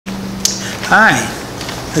Hi,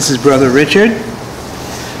 this is Brother Richard,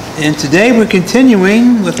 and today we're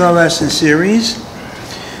continuing with our lesson series,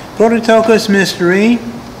 Prototokos Mystery.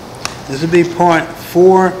 This will be part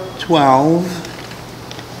 412,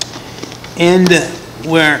 and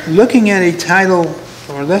we're looking at a title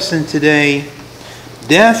or lesson today,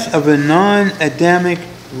 Death of a Non-Adamic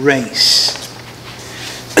Race.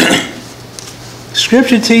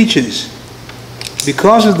 Scripture teaches,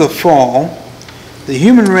 because of the fall, the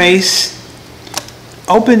human race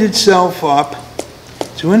opened itself up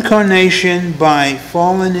to incarnation by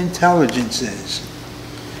fallen intelligences.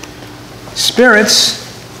 Spirits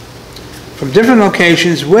from different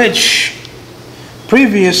locations which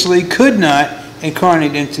previously could not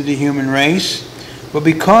incarnate into the human race, but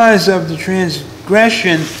because of the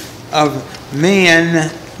transgression of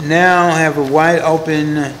man, now have a wide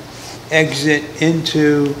open exit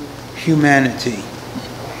into humanity.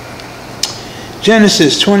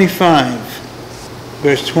 Genesis 25,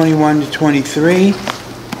 verse 21 to 23.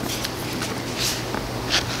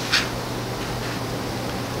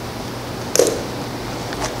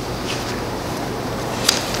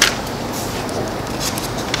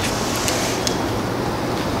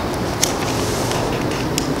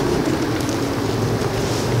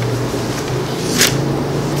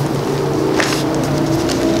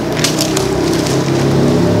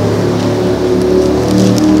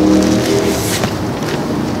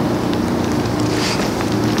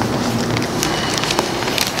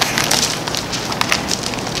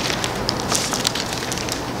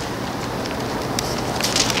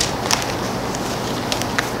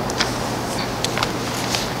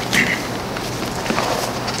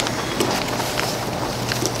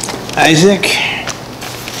 Isaac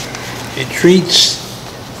entreats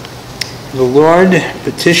the Lord,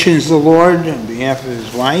 petitions the Lord on behalf of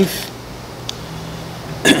his wife.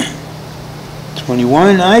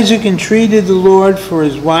 21, Isaac entreated the Lord for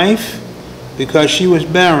his wife because she was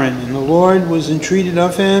barren, and the Lord was entreated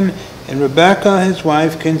of him, and Rebekah his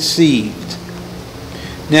wife conceived.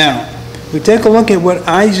 Now, we take a look at what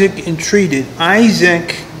Isaac entreated.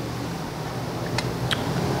 Isaac,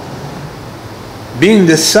 being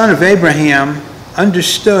the son of Abraham,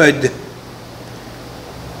 understood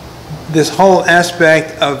this whole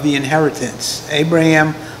aspect of the inheritance.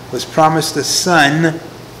 Abraham was promised a son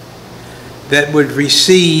that would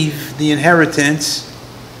receive the inheritance,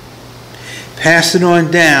 pass it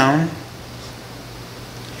on down,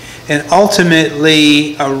 and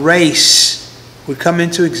ultimately a race would come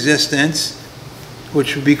into existence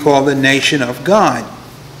which would be called the nation of God.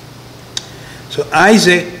 So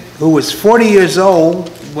Isaac, who was 40 years old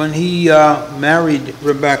when he married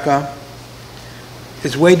Rebekah,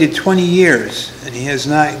 has waited 20 years and he has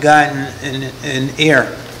not gotten an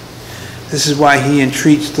heir. This is why he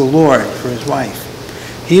entreats the Lord for his wife.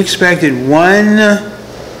 He expected one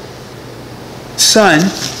son,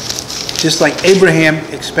 just like Abraham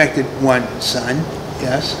expected one son.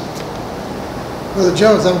 Yes? Brother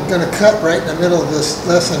Jones, I'm going to cut right in the middle of this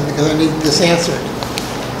lesson because I need this answered.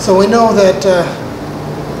 So we know that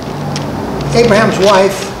Abraham's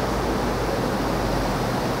wife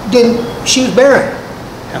she was barren,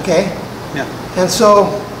 okay? Yeah.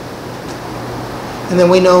 And then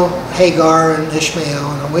we know Hagar and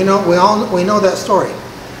Ishmael, and we know that story.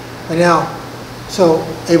 But now, so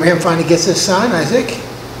Abraham finally gets his son, Isaac,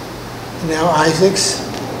 and now Isaac's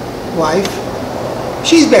wife,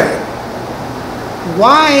 she's barren.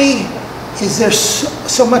 Why is there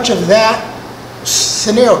so much of that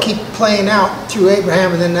scenario keep playing out through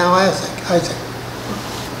Abraham and then now Isaac?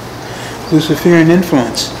 Luciferian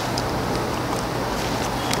influence.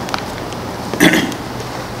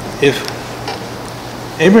 If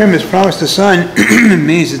Abraham is promised a son, it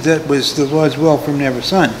means that was the Lord's will from never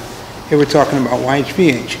son. Here we're talking about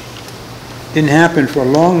YHVH. Didn't happen for a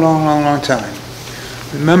long time.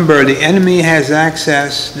 Remember, the enemy has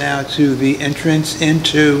access now to the entrance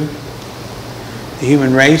into the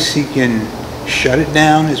human race. He can shut it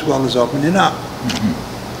down as well as open it up.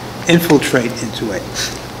 Infiltrate into it.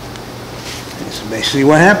 That's basically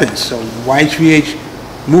what happens. So YHVH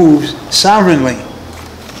moves sovereignly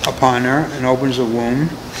upon her and opens a womb.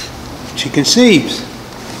 She conceives.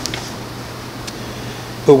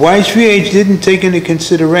 But YHVH didn't take into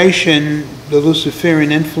consideration the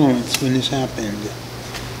Luciferian influence when this happened.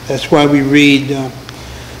 That's why we read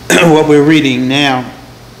what we're reading now.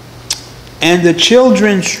 And the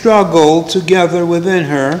children struggled together within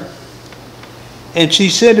her. And she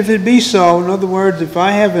said, if it be so, in other words, if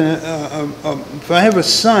I have a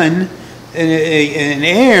son, an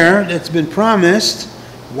heir that's been promised,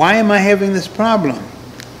 why am I having this problem?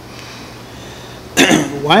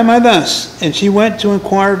 Why am I thus? And she went to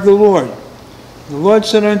inquire of the Lord. The Lord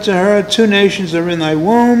said unto her, 2 nations are in thy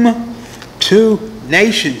womb. 2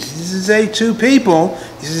 nations. This is a 2 people.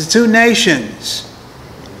 This is 2 nations.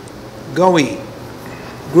 Goi,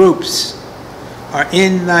 groups, are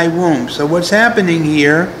in thy womb. So what's happening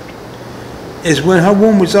here is when her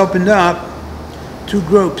womb was opened up, 2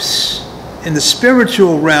 groups in the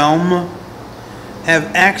spiritual realm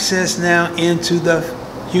have access now into the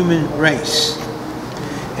human race.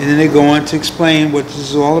 And then they go on to explain what this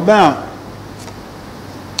is all about.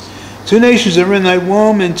 2 nations are in thy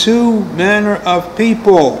womb, and 2 manner of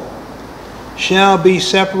people shall be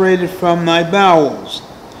separated from thy bowels.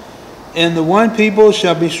 And the one people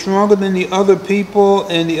shall be stronger than the other people,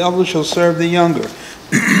 and the other shall serve the younger.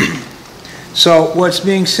 So what's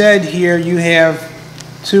being said here, you have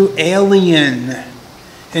 2 alien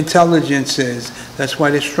intelligences. That's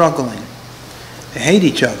why they're struggling. They hate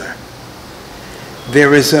each other.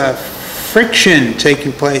 There is a friction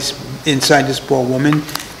taking place inside this poor woman,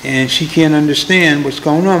 and she can't understand what's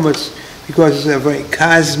going on, but because it's a very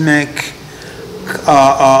cosmic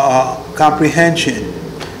comprehension.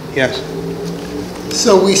 Yes?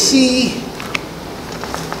 So we see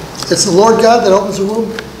it's the Lord God that opens the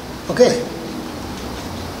womb. Okay.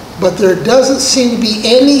 But there doesn't seem to be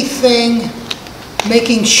anything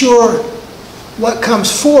making sure what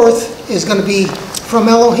comes forth is going to be from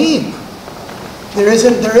Elohim. There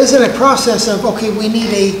isn't a process of, okay, we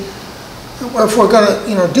need or if we're going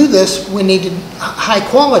to do this, we need high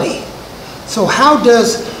quality. So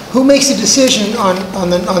who makes the decision on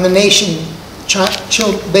the nation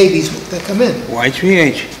babies that come in?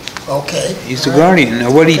 YHVH. Okay. He's the guardian.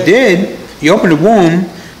 Now what he did, he opened the womb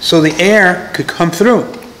so the air could come through.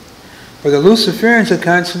 But the Luciferians are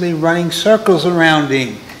constantly running circles around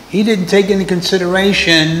him. He didn't take into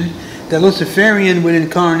consideration that Luciferian would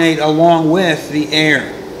incarnate along with the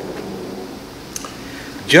air.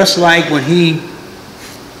 Just like when he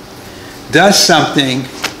does something,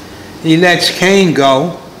 he lets Cain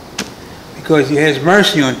go because he has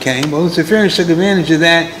mercy on Cain. Well, Luciferians took advantage of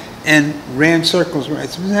that and ran circles around.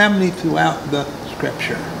 It's been happening throughout the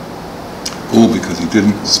scripture. All because he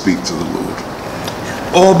didn't speak to the Lord.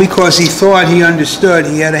 All because he thought he understood,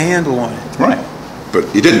 he had a handle on it. Right, but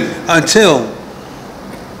he didn't. Until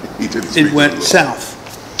he didn't it went south.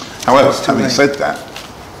 However, having said that,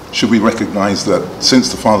 should we recognize that since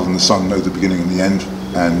the Father and the Son know the beginning and the end,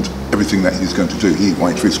 and everything that he's going to do,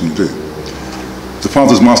 White Truth's going to do, the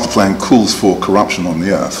Father's master plan calls for corruption on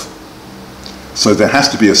the earth. So there has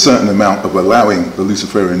to be a certain amount of allowing the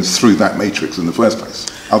Luciferians through that matrix in the first place.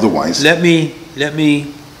 Otherwise... Let me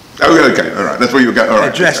Oh, okay, all right. That's where you go. All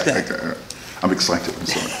right. Address okay, that. Okay, all right. I'm excited. I'm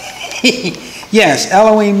sorry. Yes,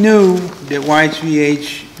 Elohim knew that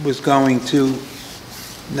YHVH was going to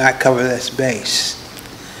not cover this base.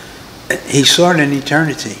 He saw it in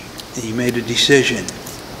eternity. He made a decision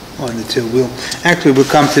on the 2. We'll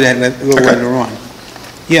come to that a little later on.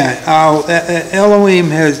 Yeah, Elohim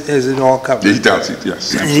has it all covered. He does it,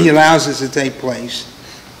 yes. And he allows this to take place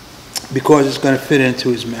because it's going to fit into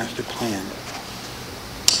his master plan.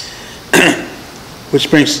 Which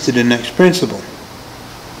brings us to the next principle.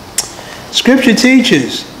 Scripture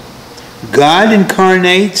teaches God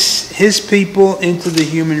incarnates his people into the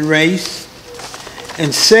human race,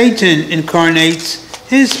 and Satan incarnates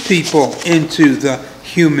his people into the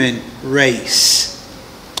human race.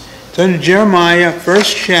 Turn to Jeremiah,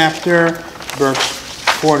 1st chapter, verse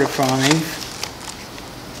 4 to 5.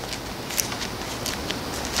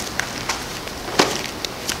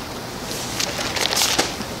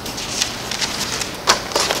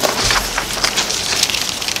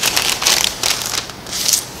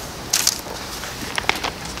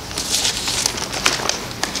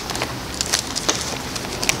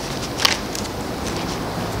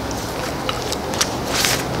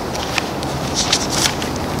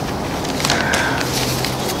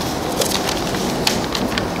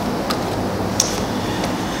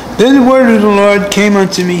 Then the word of the Lord came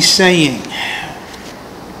unto me, saying,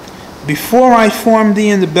 Before I formed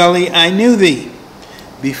thee in the belly, I knew thee.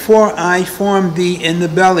 Before I formed thee in the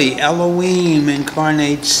belly, Elohim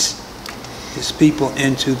incarnates his people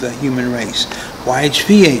into the human race.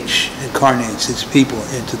 YHVH incarnates his people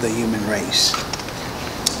into the human race.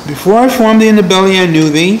 Before I formed thee in the belly, I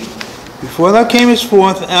knew thee. Before thou camest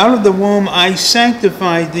forth out of the womb, I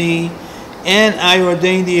sanctified thee, and I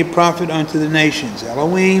ordained thee a prophet unto the nations.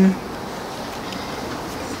 Elohim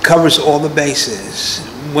covers all the bases.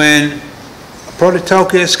 When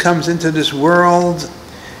Prototokos comes into this world,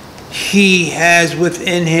 he has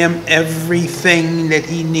within him everything that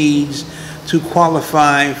he needs to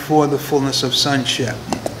qualify for the fullness of sonship.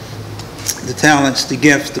 The talents, the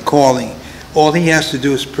gifts, the calling. All he has to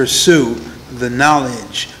do is pursue the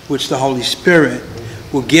knowledge which the Holy Spirit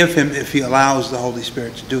will give him if he allows the Holy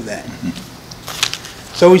Spirit to do that.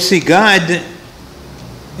 So we see God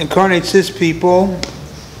incarnates his people.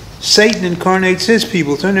 Satan incarnates his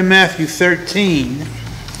people. Turn to Matthew 13,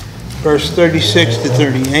 verse 36 to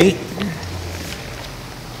 38.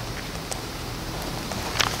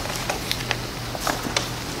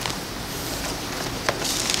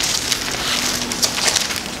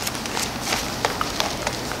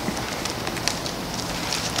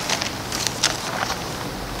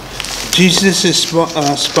 Jesus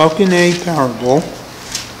has spoken a parable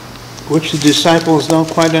which the disciples don't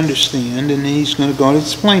quite understand, and he's going to go and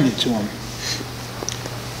explain it to them.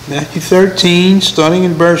 Matthew 13, starting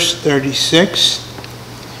in verse 36.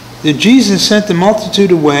 Then Jesus sent the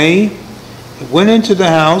multitude away, and went into the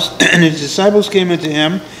house, and his disciples came unto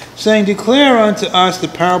him, saying, Declare unto us the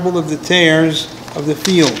parable of the tares of the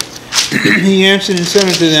field. He answered and said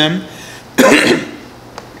unto them,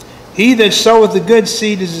 He that soweth the good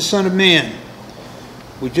seed is the Son of Man.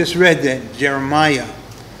 We just read that, Jeremiah.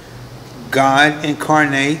 God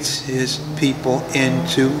incarnates his people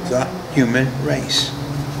into the human race.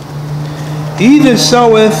 He that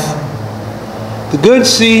soweth the good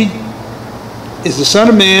seed is the Son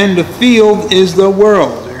of Man. The field is the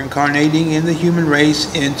world. They're incarnating in the human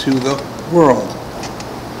race into the world.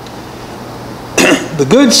 The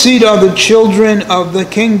good seed are the children of the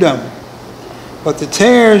kingdom, but the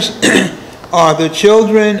tares are the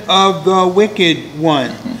children of the wicked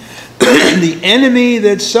one. The enemy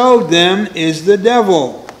that sowed them is the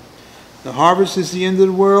devil. The harvest is the end of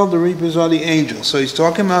the world, the reapers are the angels. So he's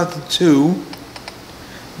talking about the two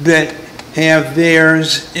that have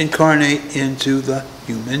theirs incarnate into the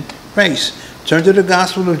human race. Turn to the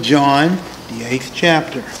Gospel of John, the 8th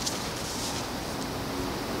chapter.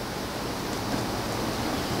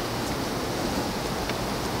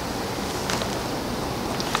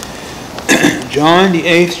 John, the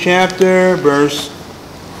 8th chapter, verse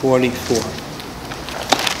 44.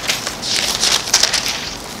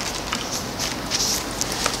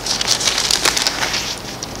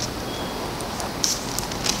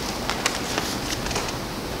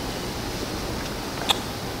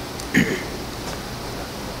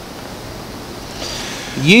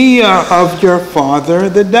 Ye are of your father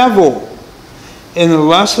the devil, and the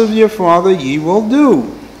lust of your father ye will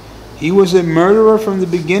do. He was a murderer from the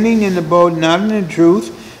beginning, and abode not in the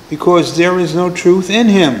truth, because there is no truth in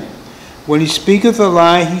him. When he speaketh a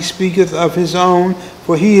lie, he speaketh of his own,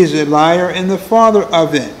 for he is a liar and the father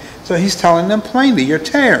of it. So he's telling them plainly, you're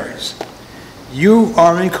tares. You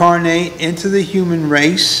are incarnate into the human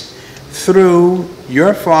race through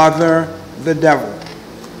your father, the devil.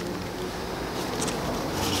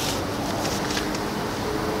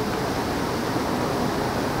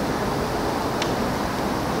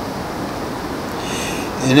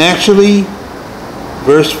 And actually,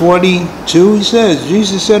 verse 42, he says,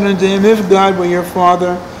 Jesus said unto him, If God were your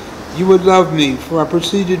father, you would love me, for I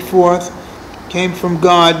proceeded forth, came from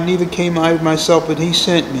God, neither came I of myself, but he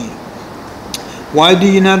sent me. Why do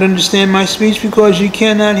you not understand my speech? Because you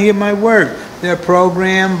cannot hear my word. They're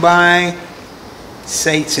programmed by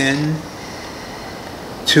Satan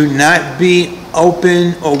to not be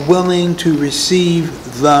open or willing to receive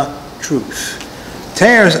the truth.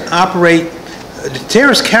 Tares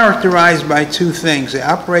characterized by two things. They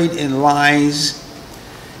operate in lies,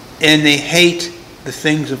 and they hate the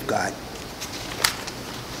things of God.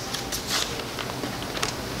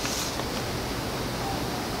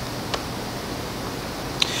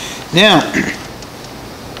 Now,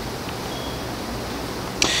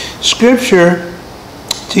 Scripture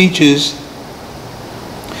teaches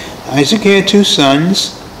Isaac had two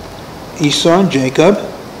sons, Esau and Jacob.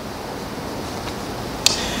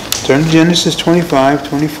 Turn to Genesis 25,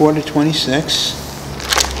 24 to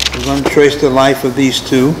 26. We're going to trace the life of these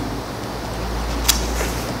two.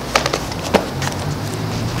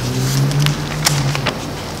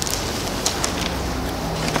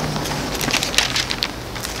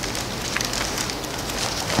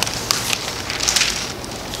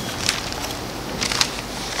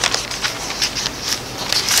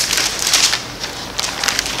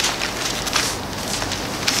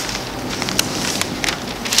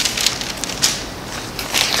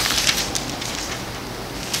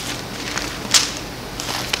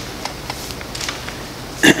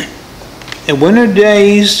 And winter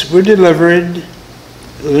days to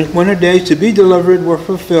be delivered were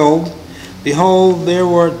fulfilled. Behold, there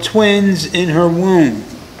were twins in her womb.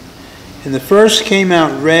 And the first came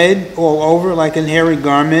out red all over like an hairy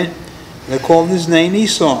garment. They called his name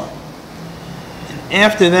Esau. And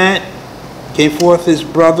after that came forth his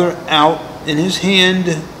brother out in his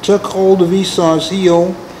hand took hold of Esau's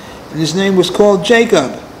heel, and his name was called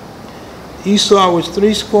Jacob. Esau was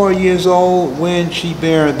 80 years old when she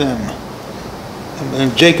bare them.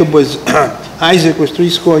 And Isaac was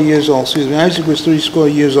 80 years old. Excuse me, Isaac was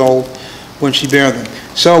 80 years old when she bare them.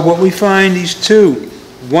 So what we find, these two,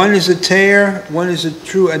 one is a tear, one is a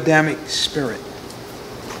true Adamic spirit.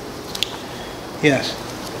 Yes?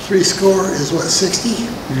 80 is what, 60?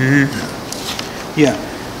 Mm-hmm. Yeah.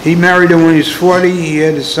 He married her when he was 40. He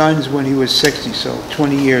had his sons when he was 60. So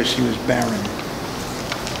 20 years he was barren.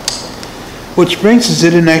 Which brings us to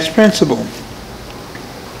the next principle.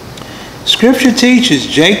 Scripture teaches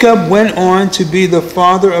Jacob went on to be the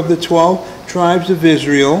father of the 12 tribes of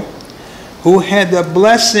Israel, who had the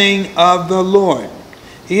blessing of the Lord.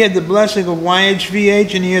 He had the blessing of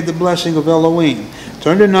YHVH and he had the blessing of Elohim.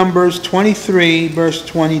 Turn to Numbers 23, verse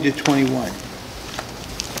 20 to 21.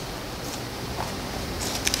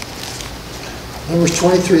 Numbers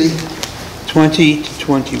 23. 20 to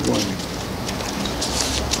 21.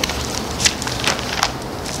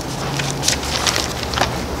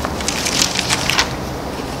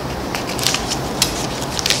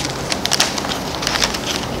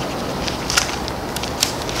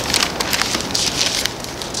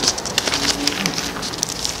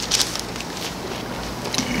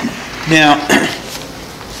 Now,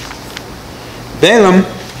 Balaam,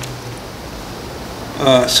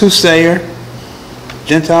 soothsayer,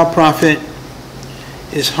 Gentile prophet,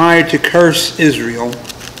 is hired to curse Israel.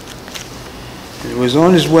 He was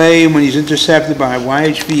on his way when he's intercepted by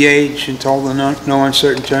YHVH and told in no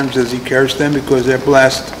uncertain terms as he cursed them because they're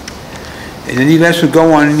blessed. And then he lets him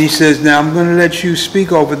go on and he says, now I'm going to let you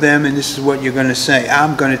speak over them and this is what you're going to say.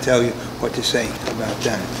 I'm going to tell you what to say about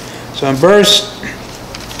them. So in verse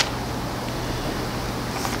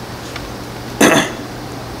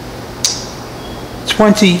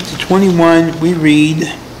 20 to 21, we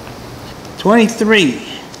read 23.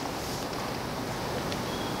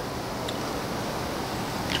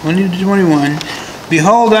 20 to 21.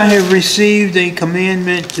 Behold, I have received a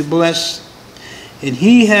commandment to bless, and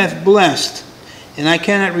he hath blessed, and I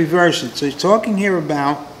cannot reverse it. So he's talking here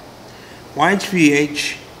about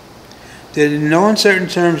YHVH, that in no uncertain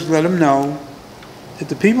terms let him know that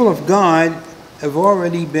the people of God have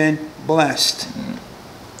already been blessed.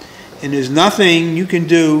 And there's nothing you can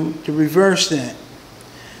do to reverse that.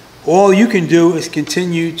 All you can do is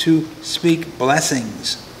continue to speak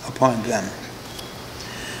blessings upon them.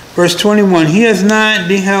 Verse 21, he hath not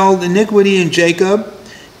beheld iniquity in Jacob,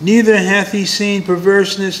 neither hath he seen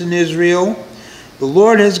perverseness in Israel. The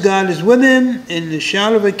Lord his God is with him, and the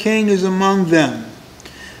shout of a king is among them.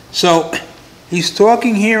 So he's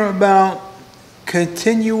talking here about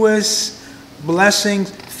continuous blessings,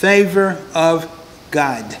 favor of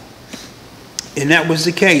God. And that was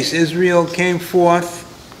the case. Israel came forth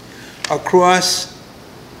across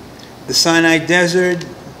the Sinai desert,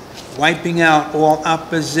 wiping out all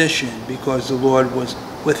opposition because the Lord was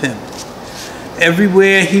with him.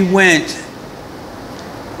 Everywhere he went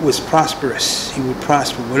was prosperous. He would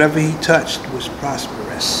prosper. Whatever he touched was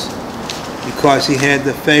prosperous because he had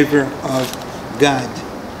the favor of God.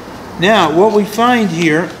 Now, what we find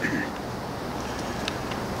here,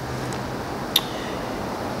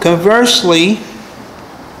 conversely,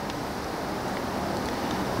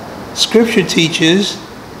 Scripture teaches,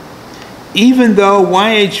 even though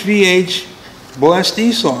YHVH blessed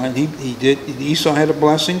Esau, and he did, Esau had a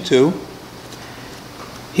blessing too,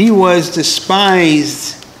 he was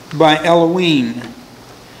despised by Elohim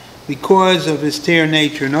because of his tear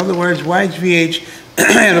nature. In other words, YHVH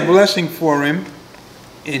had a blessing for him,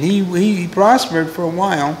 and he prospered for a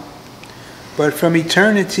while, but from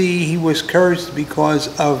eternity he was cursed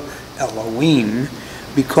because of Elohim,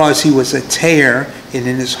 because he was a tear, and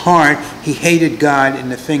in his heart he hated God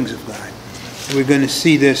and the things of God. And we're going to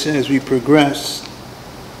see this as we progress.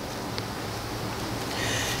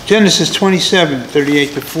 Genesis 27,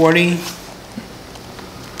 38 to 40.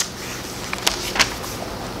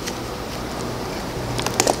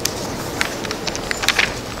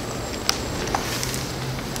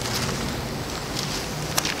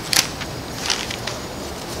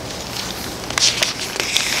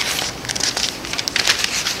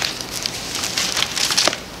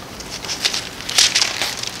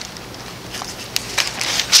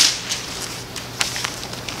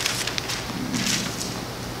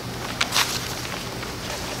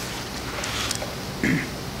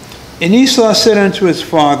 And Esau said unto his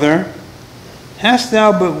father, hast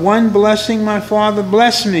thou but one blessing, my father?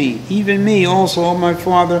 Bless me, even me also, O my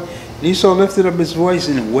father. And Esau lifted up his voice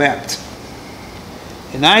and wept.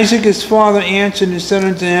 And Isaac his father answered and said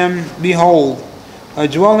unto him, behold, A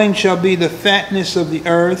dwelling shall be the fatness of the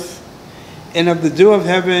earth, and of the dew of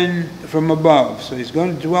heaven from above. So he's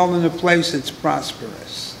going to dwell in a place that's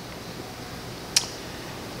prosperous.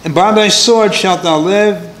 And by thy sword shalt thou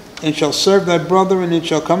live, and shalt serve thy brother, and it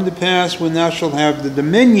shall come to pass when thou shalt have the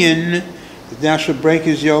dominion, that thou shalt break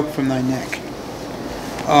his yoke from thy neck.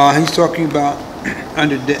 He's talking about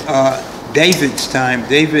under David's time.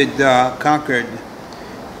 David conquered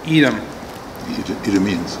Edom.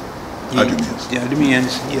 Edomians. Yeah,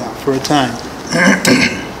 Edomians, yeah, for a time.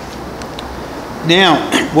 Now,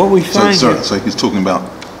 what we find here... So he's talking about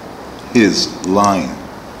his line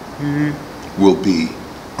will be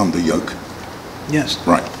under yoke. Yes.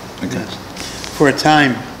 Right. Okay. Yes. For a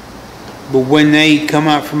time. But when they come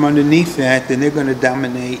out from underneath that, then they're going to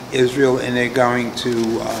dominate Israel, and they're going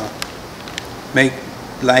to make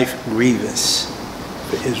life grievous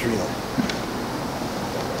for Israel.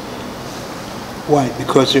 Why?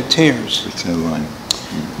 Because they're tares. The tear line.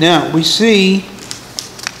 Now, we see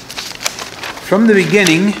from the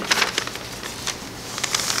beginning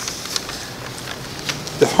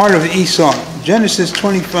the heart of Esau. Genesis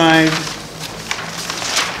 25,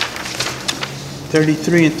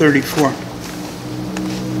 33 and 34.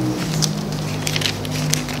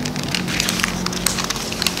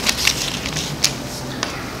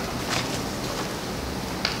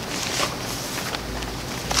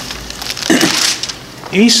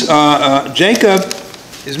 Jacob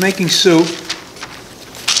is making soup.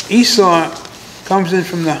 Esau comes in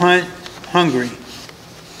from the hunt hungry,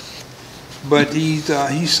 but he's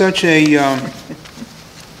such a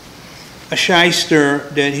shyster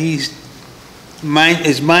that his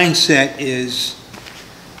mindset is,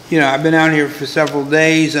 you know, I've been out here for several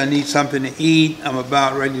days, I need something to eat, I'm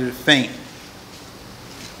about ready to faint.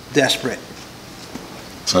 Desperate.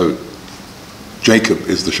 So Jacob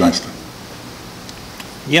is the shyster.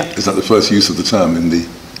 Yeah. Is that the first use of the term in the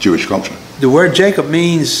Jewish culture? The word Jacob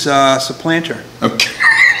means supplanter. Okay.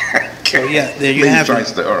 So yeah, there you have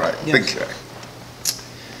it. All right. Yes. Okay.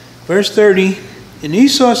 Verse 30, and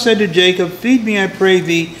Esau said to Jacob, feed me, I pray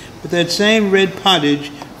thee, with that same red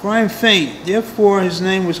pottage, for I am faint. Therefore his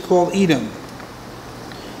name was called Edom.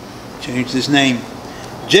 Changed his name.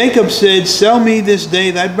 Jacob said, sell me this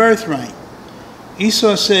day thy birthright.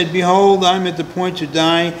 Esau said, behold, I am at the point to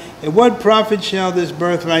die, and what profit shall this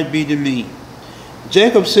birthright be to me?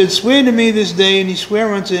 Jacob said, swear to me this day, and he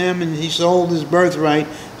sware unto him, and he sold his birthright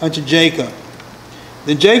unto Jacob.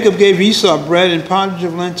 Then Jacob gave Esau bread and pottage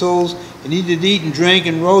of lentils, and he did eat and drank,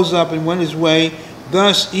 and rose up and went his way.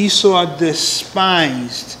 Thus Esau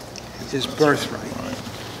despised his birthright.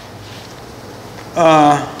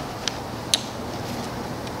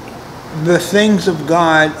 The things of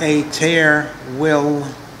God a tare will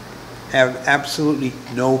have absolutely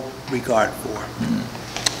no regard for.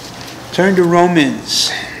 Turn to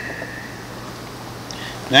Romans,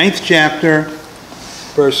 9th chapter,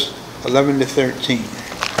 verse 11 to 13.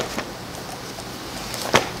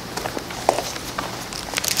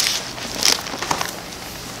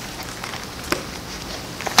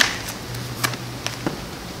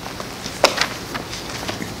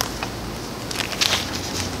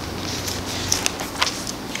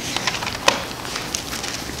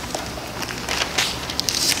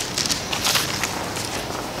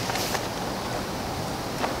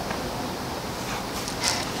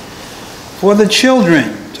 For the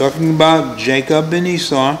children, talking about Jacob and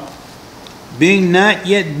Esau, being not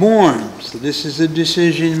yet born, so this is a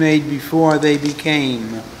decision made before they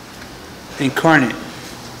became incarnate,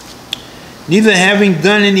 neither having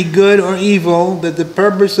done any good or evil, that the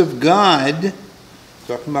purpose of God,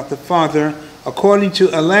 talking about the Father, according to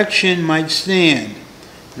election might stand,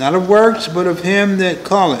 not of works, but of him that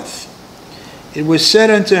calleth. It was said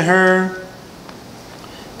unto her,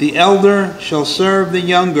 the elder shall serve the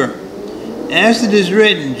younger. As it is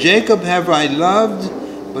written, Jacob have I loved,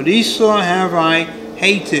 but Esau have I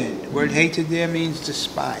hated. The word hated there means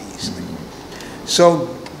despised. So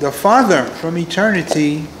the Father from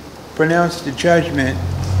eternity pronounced the judgment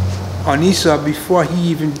on Esau before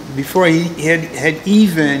he had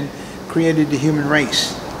even created the human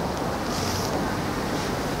race.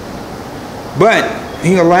 But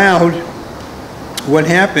he allowed what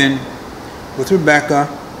happened with Rebekah,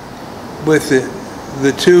 with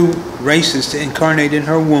the two races to incarnate in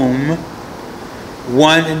her womb,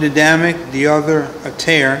 one an Adamic, the other a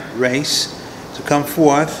tare race, to come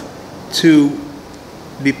forth to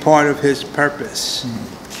be part of his purpose.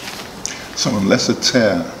 So unless a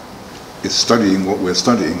tare is studying what we're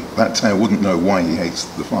studying, that tare wouldn't know why he hates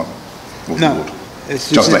the Father or the Lord. It's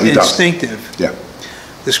just like instinctive. Does. Yeah.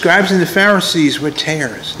 The scribes and the Pharisees were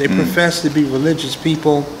tares. They professed to be religious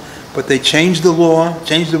people, But they changed the law,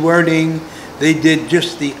 changed the wording. They did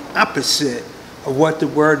just the opposite of what the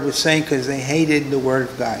word was saying because they hated the word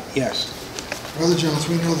of God. Yes? Brother Jones,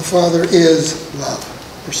 we know the Father is love,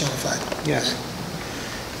 personified. Yes.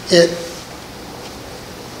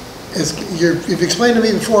 You've explained to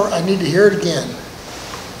me before, I need to hear it again.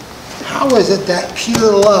 How is it that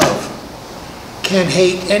pure love can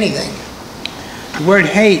hate anything? The word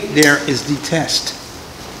hate there is detest.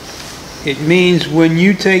 It means when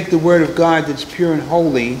you take the word of God that's pure and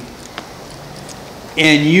holy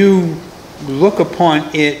and you look upon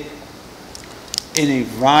it in a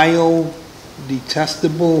vile,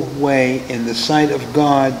 detestable way in the sight of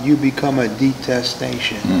God, you become a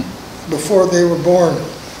detestation. Before they were born,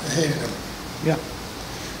 they hated him. Yeah.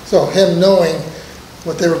 So him knowing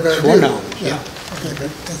what they were going to do. Foreknowledge, yeah. Okay,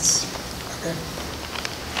 but that's okay.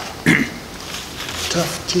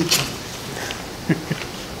 Tough teaching.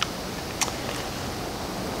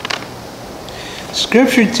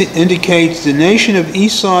 Scripture indicates the nation of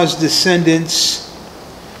Esau's descendants,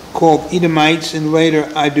 called Edomites and later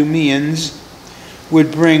Idumeans,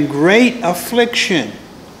 would bring great affliction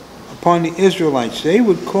upon the Israelites. They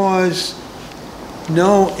would cause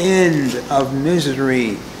no end of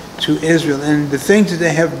misery to Israel. And the things that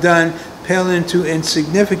they have done pale into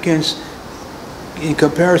insignificance in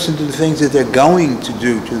comparison to the things that they're going to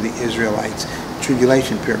do to the Israelites,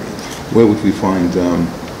 tribulation period. Where would we find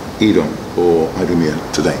Edom or Idumea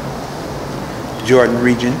today? Jordan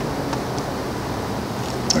region.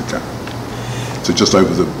 Okay. So just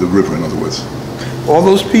over the river, in other words. All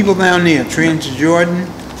those people down there, Trans-Jordan,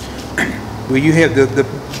 where you have the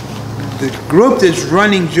group that's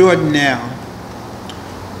running Jordan now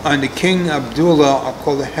under King Abdullah are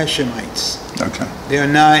called the Hashemites. Okay. They are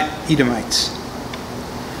not Edomites.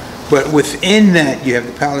 But within that, you have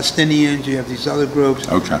the Palestinians, you have these other groups.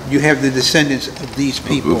 Okay. You have the descendants of these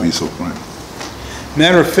people. Of Esau, right.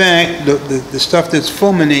 Matter of fact, the stuff that's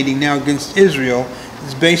fulminating now against Israel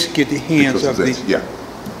is basically at the hands Because of this, the... yeah,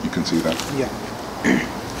 you can see that. Yeah.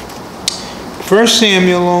 1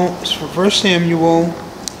 Samuel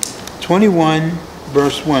 21,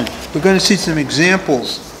 verse 1. We're going to see some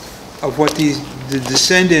examples of what the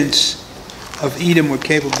descendants of Edom were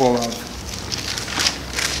capable of.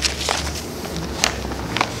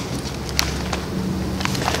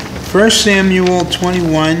 1 Samuel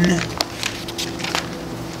 21,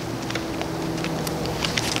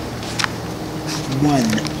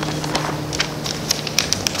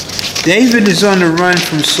 David is on the run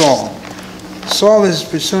from Saul. Saul is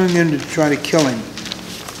pursuing him to try to kill him.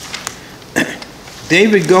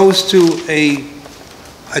 David goes to a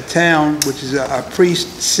town which is a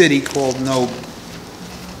priest city called Nob.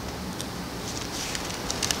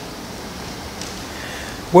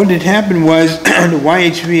 What had happened was the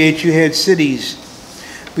YHVH, you had cities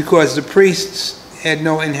because the priests had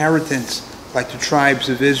no inheritance like the tribes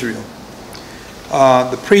of Israel.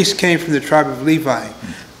 The priests came from the tribe of Levi,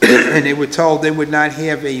 and they were told they would not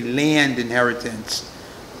have a land inheritance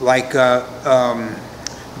like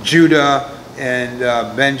Judah and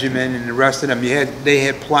Benjamin and the rest of them. They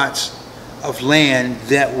had plots of land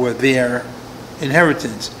that were their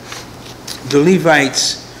inheritance. The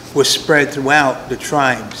Levites were spread throughout the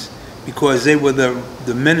tribes because they were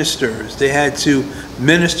the ministers. They had to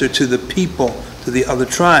minister to the people, to the other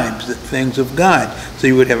tribes, the things of God. So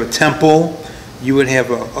you would have a temple, you would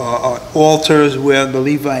have altars where the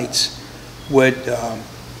Levites would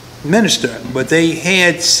minister. But they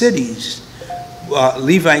had cities,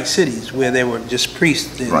 Levite cities, where they were just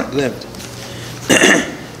priests that lived.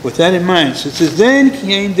 With that in mind, so it says, then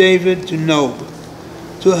came David to Nob,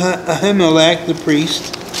 to Ahimelech the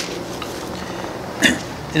priest.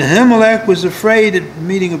 And Ahimelech was afraid at the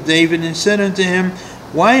meeting of David, and said unto him,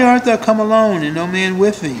 why art thou come alone, and no man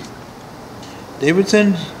with thee? David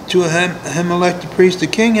said to Ahimelech the priest, the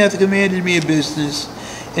king hath commanded me a business,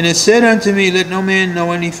 and hath said unto me, let no man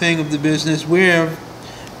know anything of the business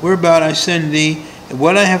whereabout I send thee, and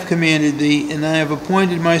what I have commanded thee, and I have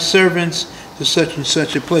appointed my servants to such and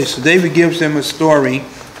such a place. So David gives them a story.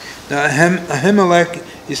 Now Ahimelech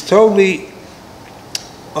is totally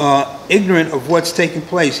ignorant of what's taking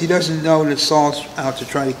place. He doesn't know that Saul's out to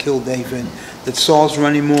try to kill David, that Saul's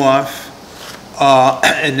running him off,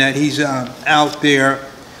 and that he's out there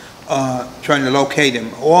trying to locate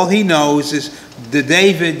him. All he knows is the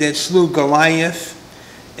David that slew Goliath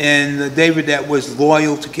and the David that was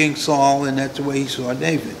loyal to King Saul, and that's the way he saw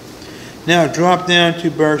David. Now drop down to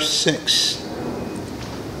verse 6.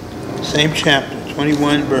 Same chapter,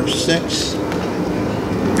 21, verse 6.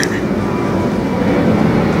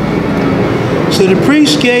 So the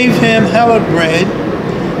priest gave him hallowed bread,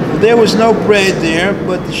 there was no bread there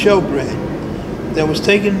but the showbread that was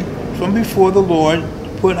taken from before the Lord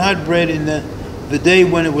to put hot bread in the day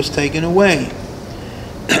when it was taken away.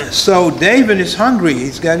 So David is hungry.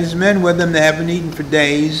 He's got his men with him. They haven't eaten for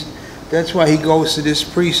days. That's why he goes to this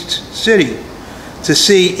priest's city to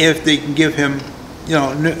see if they can give him,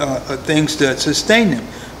 things to sustain him.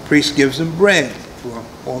 The priest gives him bread for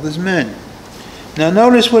all his men. Now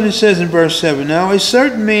notice what it says in verse 7. Now a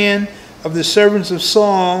certain man of the servants of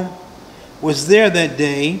Saul was there that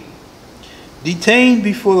day, detained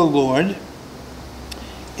before the Lord,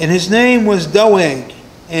 and his name was Doeg,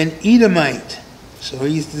 an Edomite. So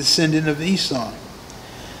he's the descendant of Esau,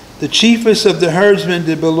 the chiefest of the herdsmen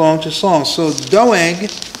that belonged to Saul. So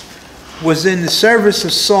Doeg was in the service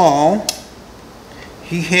of Saul.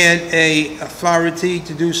 He had a authority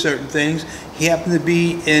to do certain things. He happened to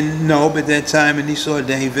be in Nob at that time, and he saw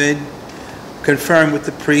David confirm with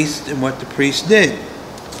the priest and what the priest did.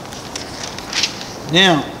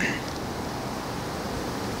 Now,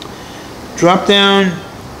 drop down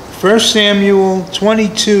 1 Samuel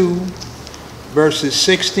 22, verses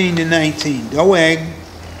 16 to 19. Doeg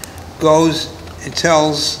goes and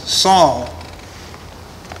tells Saul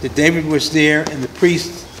that David was there and the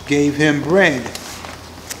priest gave him bread.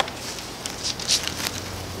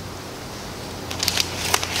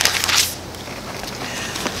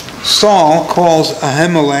 Saul calls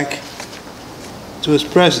Ahimelech to his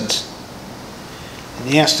presence, and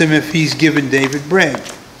he asked him if he's given David bread.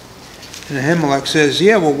 And Ahimelech says,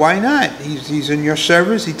 yeah, well, why not? He's in your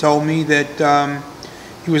service. He told me that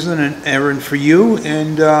he was on an errand for you,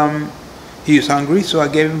 and he was hungry, so I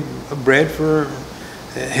gave him bread for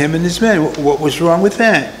him and his men. What was wrong with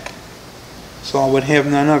that? Saul would have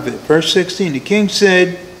none of it. Verse 16, the king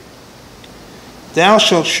said, thou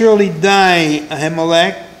shalt surely die,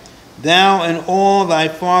 Ahimelech, thou and all thy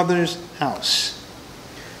father's house.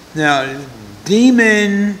 Now,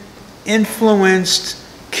 demon-influenced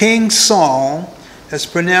King Saul has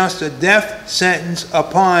pronounced a death sentence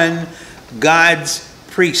upon God's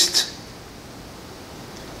priest.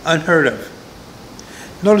 Unheard of.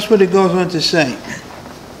 Notice what it goes on to say.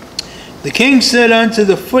 The king said unto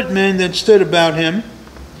the footmen that stood about him,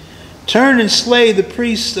 turn and slay the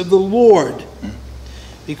priests of the Lord,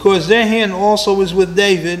 because their hand also was with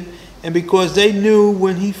David, and because they knew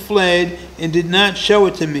when he fled and did not show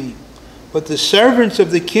it to me. But the servants of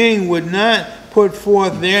the king would not put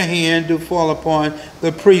forth their hand to fall upon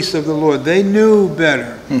the priests of the Lord. They knew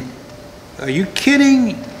better. Are you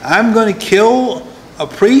kidding? I'm going to kill a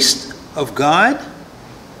priest of God?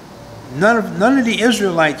 None of the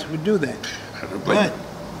Israelites would do that. But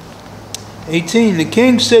 18, the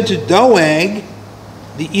king said to Doeg,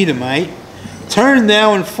 the Edomite, turn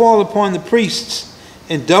thou and fall upon the priests.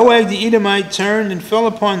 And Doeg the Edomite turned and fell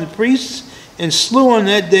upon the priests, and slew on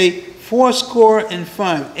that day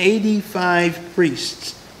 85, 85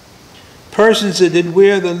 priests, persons that did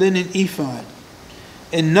wear the linen ephod.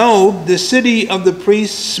 And Nob, the city of the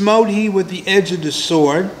priests, smote he with the edge of the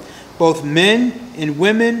sword, both men and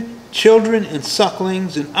women, children and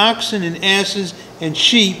sucklings, and oxen and asses and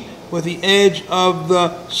sheep with the edge of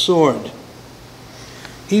the sword.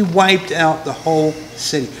 He wiped out the whole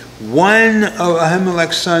city. One of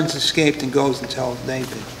Ahimelech's sons escaped and goes and tells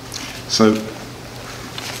David. So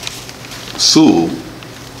Saul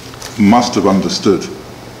must have understood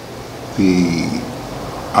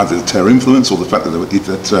either the terror influence or the fact that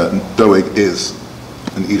Doeg is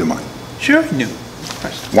an Edomite. Sure he knew.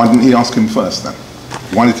 Why didn't he ask him first then?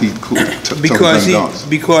 Why did he tell his own guards?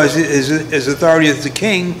 Because his authority as the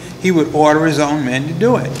king, he would order his own men to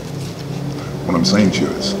do it. What I'm saying to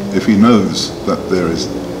you is, if he knows that there is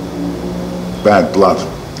bad blood,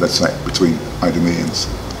 let's say, between Idumeans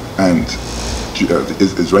and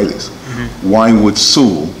Israelis, why would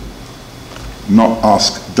Saul not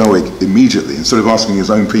ask Doeg immediately, instead of asking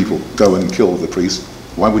his own people, go and kill the priest?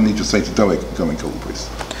 Why wouldn't he just say to Doeg, go and kill the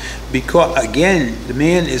priest? Because, again, the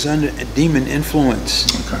man is under a demon influence.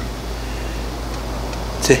 Okay.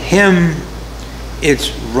 To him,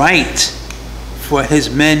 it's right for his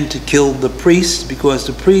men to kill the priests because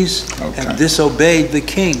the priests have disobeyed the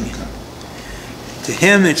king. Okay. To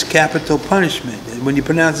him, it's capital punishment. When you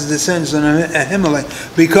pronounce the sentence on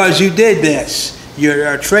Ahimelech, because you did this,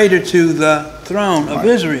 you're a traitor to the throne of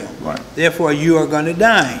Israel. Right. Therefore, you are going to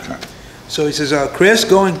die. Okay. So he says, Chris,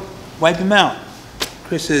 go and wipe him out.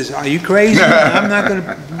 Chris says, are you crazy? I'm not going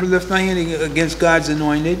to lift my hand against God's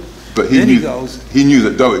anointed. But he knew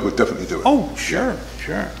that Doeg would definitely do it. Oh, sure.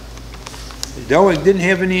 Doeg didn't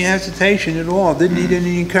have any hesitation at all, didn't need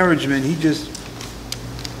any encouragement. He just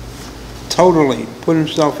totally put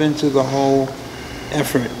himself into the whole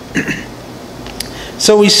effort.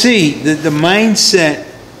 So we see that the mindset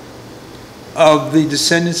of the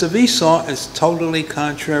descendants of Esau is totally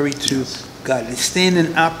contrary to God. They stand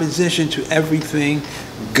in opposition to everything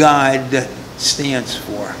God stands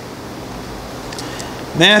for.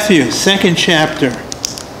 Matthew, 2nd chapter,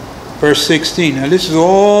 verse 16. Now this is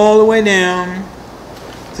all the way down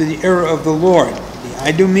to the era of the Lord.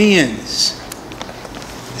 The Idumeans,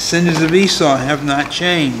 descendants of Esau, have not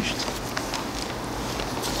changed.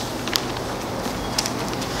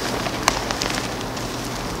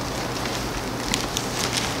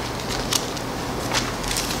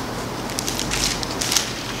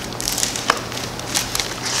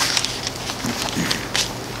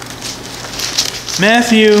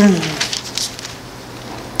 Matthew,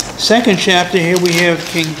 2nd chapter, here we have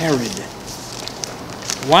King Herod.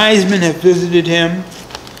 Wise men have visited him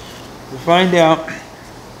to find out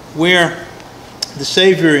where the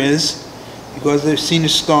Savior is, because they've seen a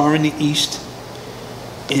star in the east.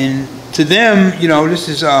 And to them, you know, this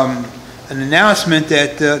is an announcement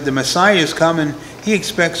that the Messiah is coming. He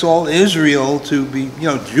expects all Israel to be, you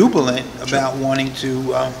know, jubilant about wanting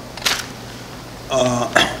to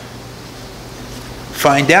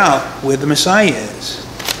find out where the Messiah is.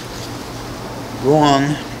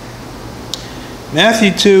 Wrong.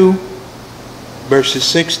 Matthew 2, verses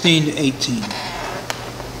 16 to 18.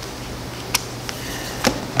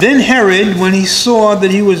 Then Herod, when he saw that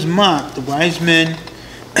he was mocked, the wise men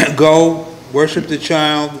go worship the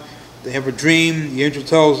child. They have a dream. The angel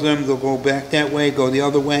tells them they'll go back that way, go the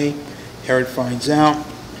other way. Herod finds out.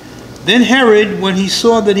 Then Herod, when he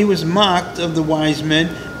saw that he was mocked of the wise men,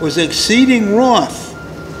 was exceeding wroth,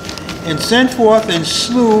 and sent forth and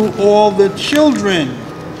slew all the children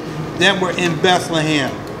that were in Bethlehem,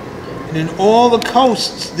 and in all the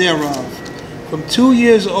coasts thereof, from 2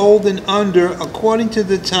 years old and under, according to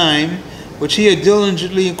the time which he had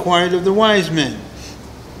diligently inquired of the wise men.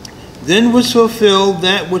 Then was fulfilled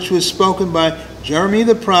that which was spoken by Jeremiah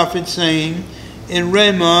the prophet, saying, In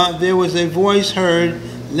Ramah there was a voice heard,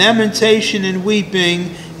 lamentation and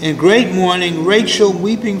weeping, and great mourning, Rachel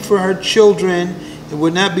weeping for her children, and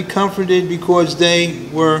would not be comforted because they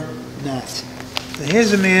were not. So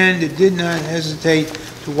here's a man that did not hesitate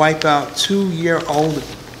to wipe out 2-year-old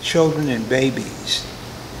children and babies.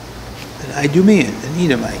 An Idumean, an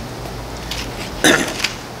Edomite.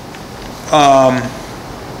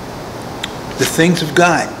 The things of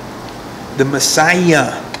God. The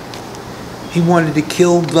Messiah. He wanted to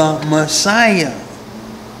kill the Messiah,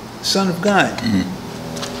 Son of God. Mm-hmm.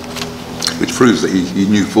 Which proves that he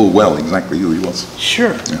knew full well exactly who he was.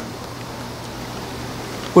 Sure. Yeah.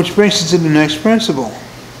 Which brings us to the next principle.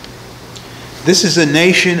 This is a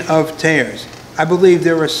nation of tares. I believe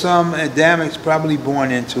there are some Adamics probably born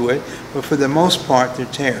into it, but for the most part, they're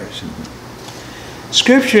tares. Mm-hmm.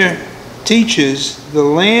 Scripture teaches the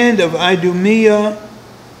land of Idumea,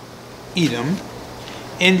 Edom,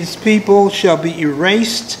 and its people shall be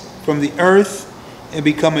erased from the earth and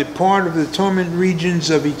become a part of the torment regions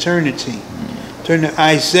of eternity. Turn to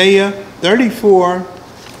Isaiah 34,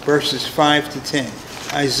 verses 5 to 10.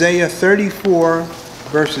 Isaiah 34,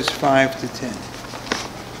 verses 5 to 10.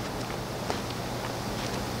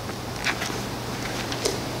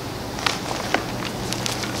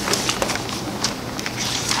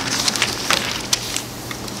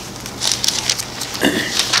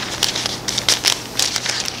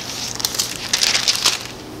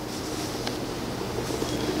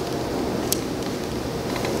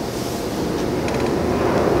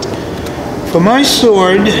 For my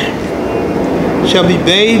sword shall be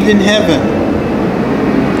bathed in heaven.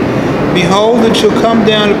 Behold, it shall come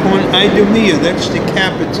down upon Idumea. That's the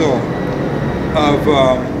capital of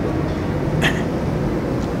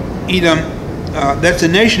Edom. That's the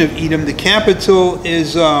nation of Edom. The capital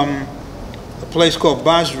is a place called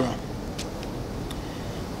Basra.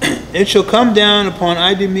 It shall come down upon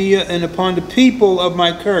Idumea and upon the people of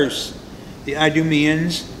my curse, the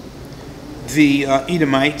Idumeans, the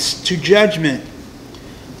Edomites, to judgment.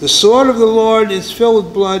 The sword of the Lord is filled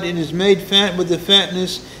with blood and is made fat with the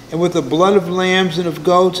fatness and with the blood of lambs and of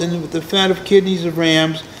goats and with the fat of kidneys of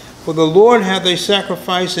rams. For the Lord hath a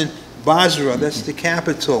sacrifice in Basra, that's the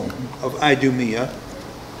capital of Idumea,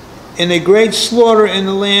 and a great slaughter in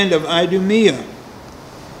the land of Idumea.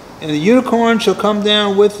 And the unicorn shall come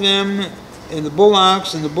down with them, and the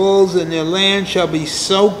bullocks and the bulls, and their land shall be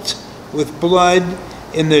soaked with blood,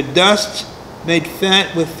 and their dust made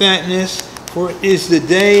fat with fatness, for it is the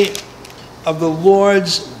day of the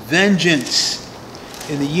Lord's vengeance,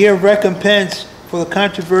 in the year of recompense for the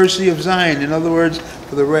controversy of Zion. In other words,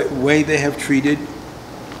 for the way they have treated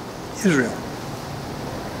Israel,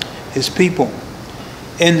 his people.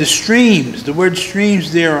 And the streams, the word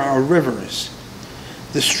streams there are rivers.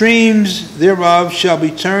 The streams thereof shall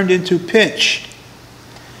be turned into pitch,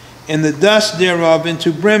 and the dust thereof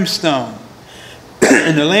into brimstone,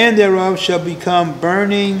 and the land thereof shall become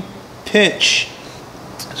burning pitch.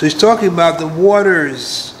 So he's talking about the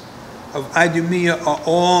waters of Idumea are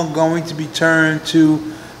all going to be turned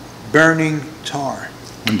to burning tar.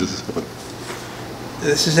 When does this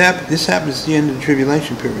happen? This happens at the end of the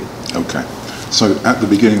tribulation period. Okay. So at the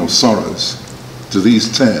beginning of sorrows, do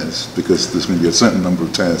these tares, because there's going to be a certain number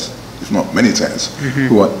of tares, if not many tares,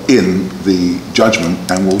 who are in the judgment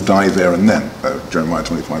and will die there and then, Jeremiah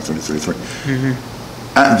 25, 33.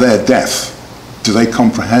 At their death, do they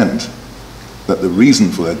comprehend that the reason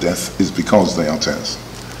for their death is because they are tares?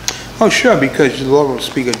 Oh, sure, because the Lord will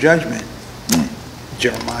speak of judgment.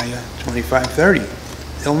 Jeremiah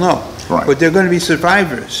 25:30. They'll know. Right. But they're going to be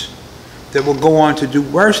survivors that will go on to do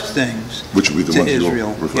worse things. Which will be the to ones Israel.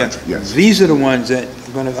 you're referring to, yes. These are the ones that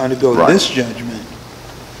are going to undergo this judgment.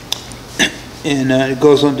 And it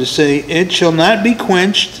goes on to say, it shall not be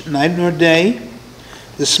quenched, night nor day.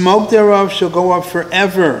 The smoke thereof shall go up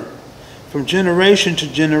forever. From generation to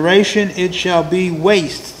generation it shall be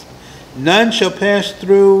waste. None shall pass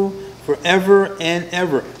through forever and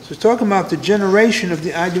ever. So it's talking about the generation of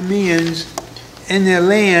the Idumeans in their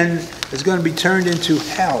land is going to be turned into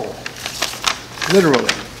hell. Literally.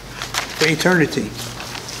 For eternity.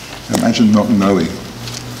 Imagine not knowing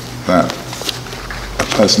that a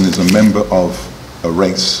person is a member of a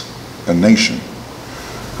race, a nation,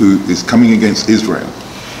 who is coming against Israel.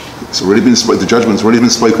 It's already been the judgment's already been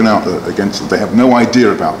spoken out against them. They have no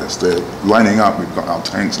idea about this. They're lining up. We've got our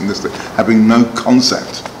tanks and this, having no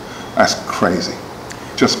concept. That's crazy,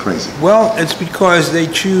 just crazy. Well, it's because they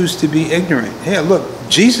choose to be ignorant. Hey, look,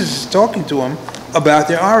 Jesus is talking to them about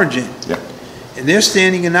their origin, and they're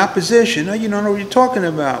standing in opposition. Oh, you don't know what you're talking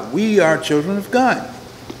about. We are children of God.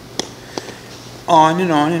 On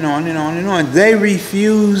and on and on and on and on. They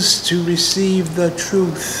refuse to receive the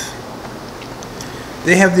truth.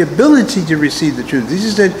 They have the ability to receive the truth.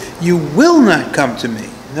 Jesus said, you will not come to me.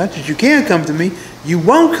 Not that you can't come to me, you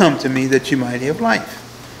won't come to me that you might have life.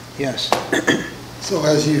 Yes. So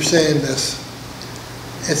as you're saying this,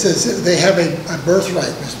 it says they have a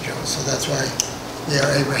birthright, Mr. Jones, so that's why they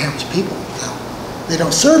are Abraham's people. Now, they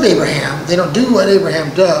don't serve Abraham, they don't do what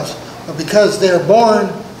Abraham does, but because they're born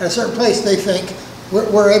at a certain place, they think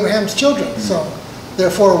we're Abraham's children. So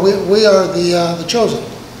therefore we are the chosen.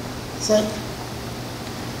 It's like,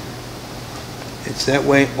 it's that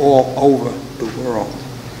way all over the world.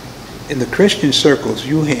 In the Christian circles,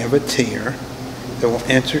 you have a tare that will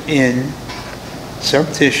enter in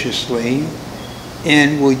surreptitiously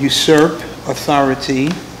and will usurp authority,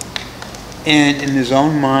 and in his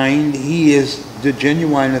own mind he is the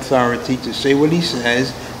genuine authority to say what he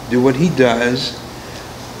says, do what he does,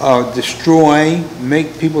 destroy,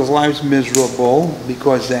 make people's lives miserable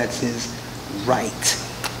because that's his right.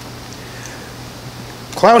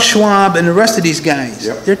 Klaus Schwab and the rest of these guys,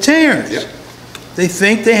 they're tares. They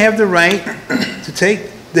think they have the right to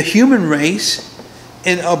take the human race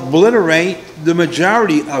and obliterate the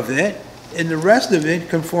majority of it, and the rest of it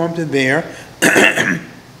conform to their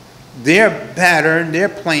pattern, their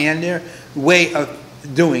plan, their way of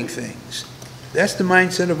doing things. That's the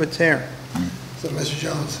mindset of a tare. So, Mr.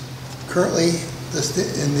 Jones, currently,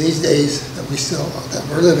 in these days that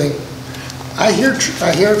we're living, I hear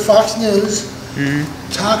Fox News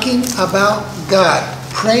talking about God,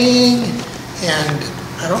 praying, and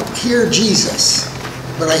I don't hear Jesus,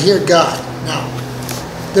 but I hear God. Now,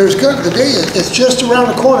 the day is just around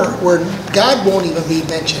the corner where God won't even be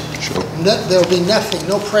mentioned. Sure. There'll be nothing,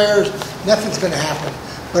 no prayers, nothing's going to happen.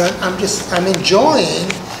 But I'm enjoying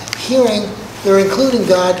hearing they're including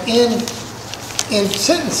God in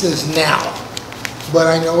sentences now. But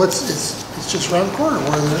I know it's just around the corner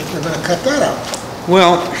where they're going to cut that out.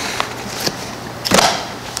 Well,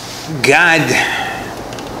 God,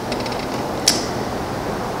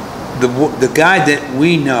 the God that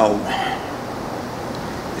we know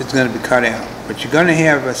is going to be cut out, but you're going to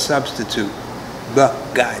have a substitute, the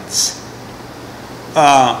gods.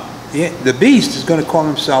 The beast is going to call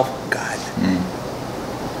himself God.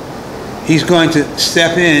 He's going to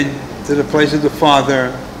step in to the place of the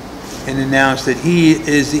Father and announce that he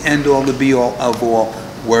is the end-all, the be-all of all.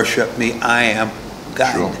 Worship me, I am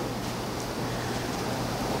God. Sure.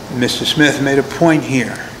 Mr. Smith made a point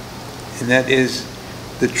here, and that is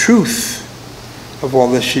the truth of all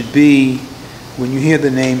this should be when you hear the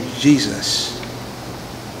name Jesus.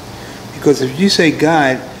 Because if you say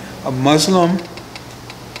God, a Muslim,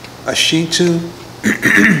 a Shinto,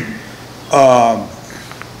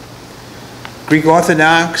 Greek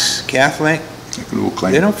Orthodox, Catholic, They could all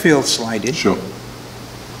claim. they don't feel slighted. Sure.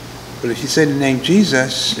 But if you say the name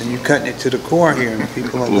Jesus, and you're cutting it to the core here, and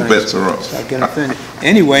people are All going bets are to off. start getting offended.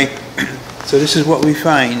 Anyway, so this is what we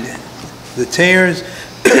find. The tares,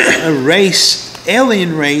 a race,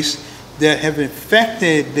 alien race, that have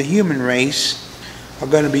infected the human race are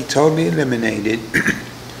going to be totally eliminated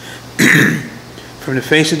from the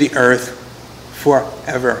face of the earth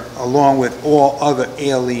forever, along with all other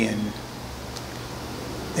alien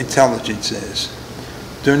intelligences.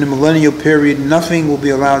 During the millennial period, nothing will be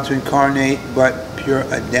allowed to incarnate but pure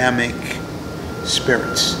Adamic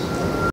spirits.